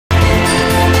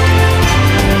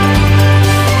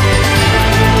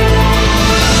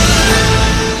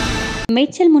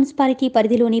Medchal municipality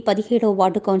పరిధిలోని 17వ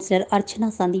ward councillor అర్చనా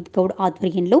సందీప్ గౌడ్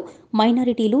ఆధ్వర్యంలో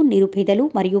మైనారిటీలు, నిరుపేదలు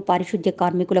మరియు పారిశుద్ధ్య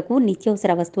కార్మికులకు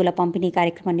నిత్యావసర వస్తువుల పంపిణీ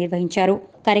కార్యక్రమం నిర్వహించారు.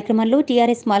 కార్యక్రమంలో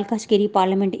టీఆర్ఎస్ మల్కాజ్గిరి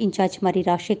పార్లమెంట్ ఇన్ఛార్జ్ మరి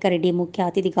రాజశేఖర్ రెడ్డి ముఖ్య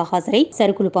అతిథిగా హాజరై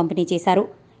సరుకులు పంపిణీ చేశారు.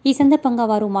 ఈ సందర్భంగా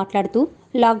వారు మాట్లాడుతూ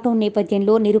లాక్డౌన్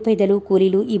నేపథ్యంలో నిరుపేదలు,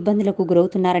 కూలీలు ఇబ్బందులకు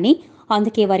గురవుతున్నారని,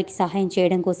 అందుకే వారికి సహాయం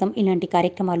చేయడం కోసం ఇలాంటి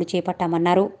కార్యక్రమాలు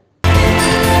చేపట్టామన్నారు.